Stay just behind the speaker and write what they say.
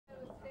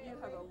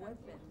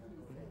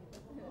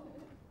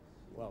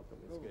Welcome.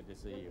 It's good to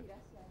see you.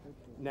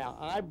 Now,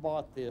 I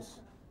bought this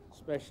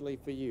specially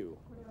for you.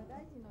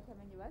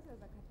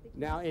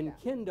 Now, in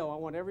Kendo, I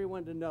want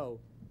everyone to know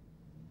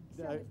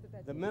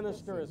the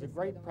minister is a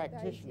great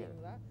practitioner.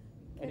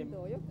 And in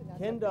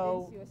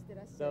Kendo,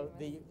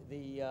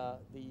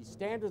 the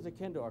standards of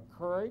Kendo are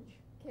courage,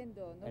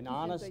 and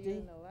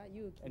honesty,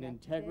 and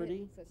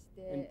integrity,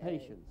 and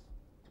patience.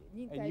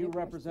 And you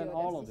represent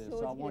all of this,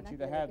 so I want you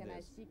to have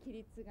this.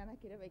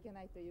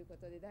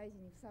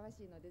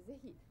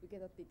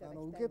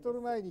 受け取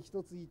る前に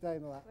一つ言いたい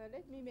のは、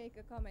 Let me make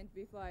a comment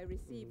before I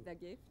receive the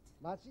gift.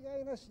 間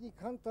違いなしに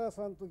カンター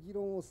さんと議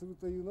論をする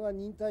というのは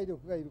忍耐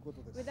力がいるこ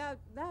とです。 Without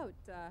doubt,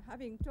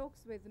 having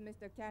talks with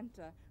Mr.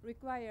 Kantor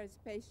requires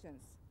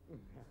patience.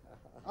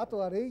 あと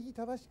は礼儀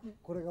正しく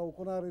これが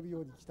行われる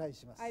ように期待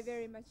します。 I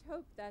very much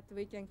hope that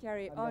we can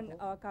carry on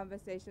our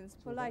conversations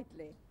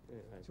politely.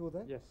 ちょう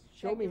だい。 Yes,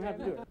 show me how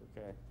to do it.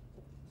 Okay.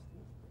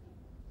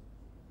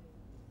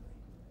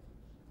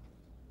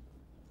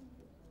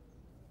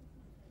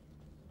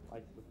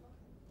 Like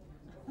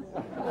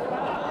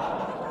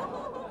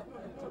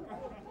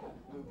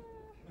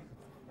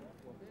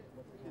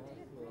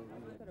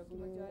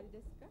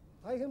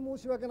大変申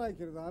し訳ない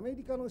けれど、アメ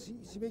リカの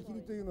締め切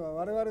りというのは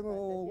我々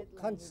の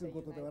感知する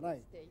ことではな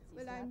い。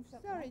 Well, I'm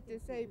sorry to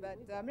say, but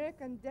the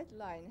American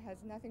deadline has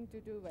nothing to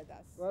do with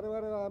us. 我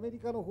々はアメリ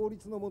カの法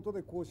律の下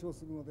で交渉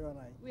するのでは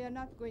ない。 We are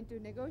not going to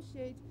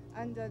negotiate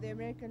under the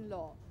American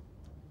law.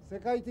 世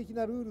界的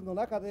なルールの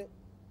中で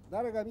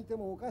誰が見て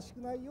もおかし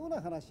くないよう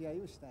な話し合い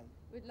をしたい。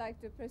 We'd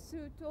like to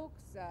pursue talks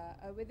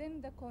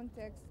within the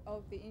context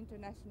of the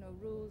international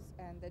rules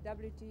and the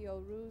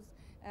WTO rules,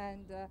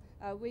 and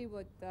we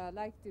would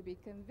like to be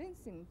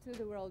convincing to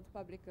the world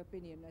public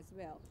opinion as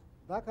well.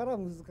 だから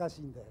難し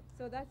いんだよ。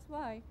 So that's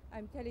why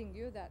I'm telling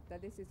you that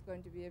this is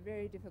going to be a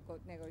very difficult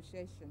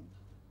negotiation.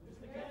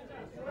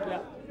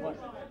 yeah, what?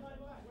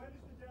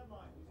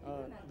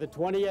 The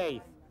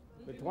 28th.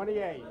 The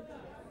 28th.